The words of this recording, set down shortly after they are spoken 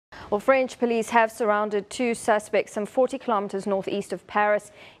Well, French police have surrounded two suspects some 40 kilometres northeast of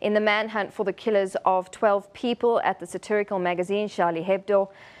Paris in the manhunt for the killers of 12 people at the satirical magazine Charlie Hebdo.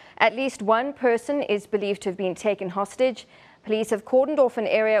 At least one person is believed to have been taken hostage. Police have cordoned off an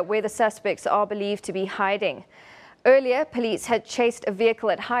area where the suspects are believed to be hiding. Earlier, police had chased a vehicle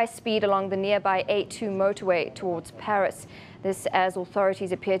at high speed along the nearby A2 motorway towards Paris. This as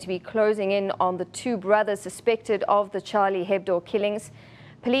authorities appear to be closing in on the two brothers suspected of the Charlie Hebdo killings.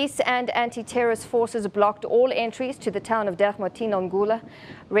 Police and anti-terrorist forces blocked all entries to the town of Darmatin-Angoula.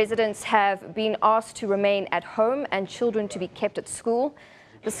 Residents have been asked to remain at home and children to be kept at school.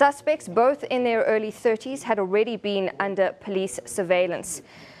 The suspects, both in their early 30s, had already been under police surveillance.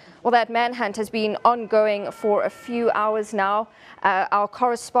 Well, that manhunt has been ongoing for a few hours now. Our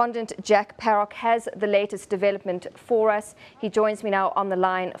correspondent, Jack Parrock, has the latest development for us. He joins me now on the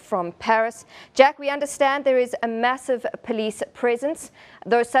line from Paris. Jack, we understand there is a massive police presence.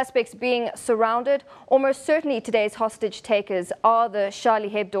 Those suspects being surrounded. Almost certainly today's hostage takers are the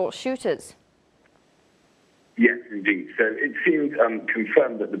Charlie Hebdo shooters. Yes, indeed. So it seems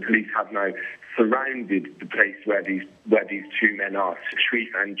confirmed that the police have now surrounded the place where these two men are, Sharif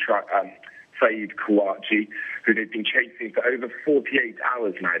and Saeed Kouachi, who they've been chasing for over 48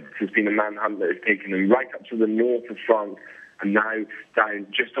 hours now. This has been a manhunt that has taken them right up to the north of France and now down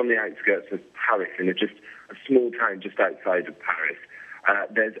just on the outskirts of Paris, in just a small town just outside of Paris.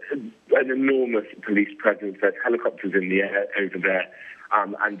 There's an enormous police presence. There's helicopters in the air over there.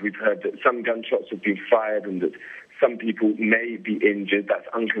 And we've heard that some gunshots have been fired and that some people may be injured. That's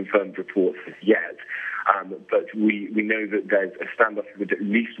unconfirmed reports as yet. But we know that there's a standoff with at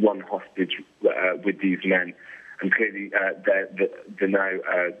least one hostage with these men. And clearly they're now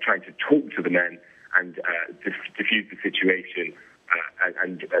trying to talk to the men and diffuse the situation.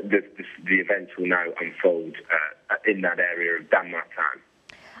 And the events will now unfold in that area of Darmatin.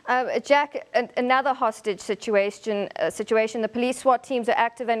 Jack, another hostage situation. The police SWAT teams are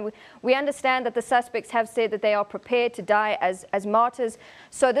active, and we understand that the suspects have said that they are prepared to die as martyrs.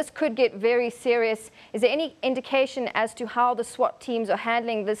 So this could get very serious. Is there any indication as to how the SWAT teams are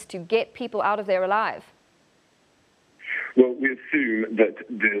handling this to get people out of there alive? Well, we assume that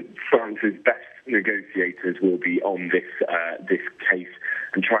France's best negotiators will be on this case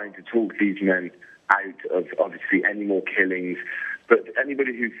and trying to talk these men out of obviously any more killings. But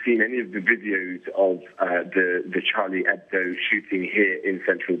anybody who's seen any of the videos of the Charlie Hebdo shooting here in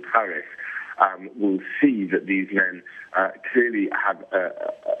central Paris will see that these men clearly have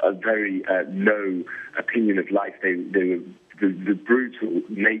a very low opinion of life. The brutal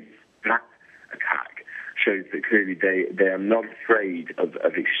that attack shows that clearly they are not afraid of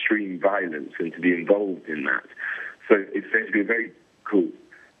extreme violence and to be involved in that. So it's going to be a very cool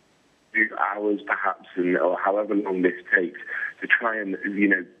few hours perhaps, or however long this takes, to try and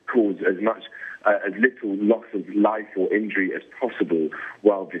cause as little loss of life or injury as possible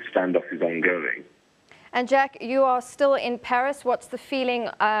while this standoff is ongoing. And Jack, you are still in Paris. What's the feeling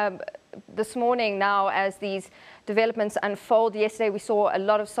this morning now as these developments unfold? Yesterday we saw a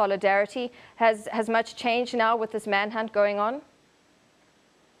lot of solidarity. Has much changed now with this manhunt going on?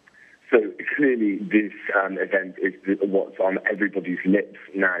 So clearly, this event is what's on everybody's lips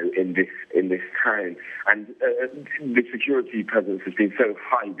now in this town, and the security presence has been so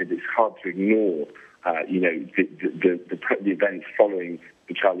high that it's hard to ignore, the events following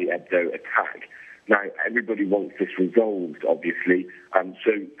the Charlie Hebdo attack. Now, everybody wants this resolved, obviously,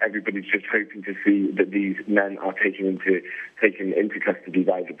 so everybody's just hoping to see that these men are taken into custody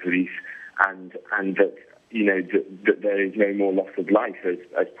by the police, and that that there is no more loss of life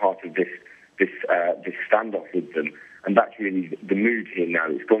as part of this standoff with them. And that's really the mood here now.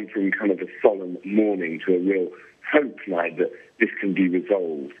 It's gone from kind of a solemn mourning to a real hope now that this can be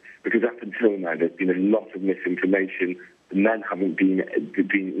resolved. Because up until now, there's been a lot of misinformation. The men haven't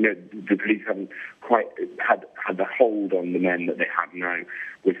the police haven't quite had the hold on the men that they have now.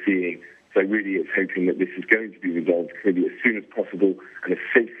 We're seeing. So really it's hoping that this is going to be resolved clearly as soon as possible and as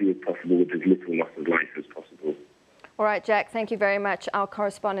safely as possible with as little loss of life as possible. All right, Jack, thank you very much. Our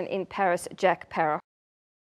correspondent in Paris, Jack Parrock.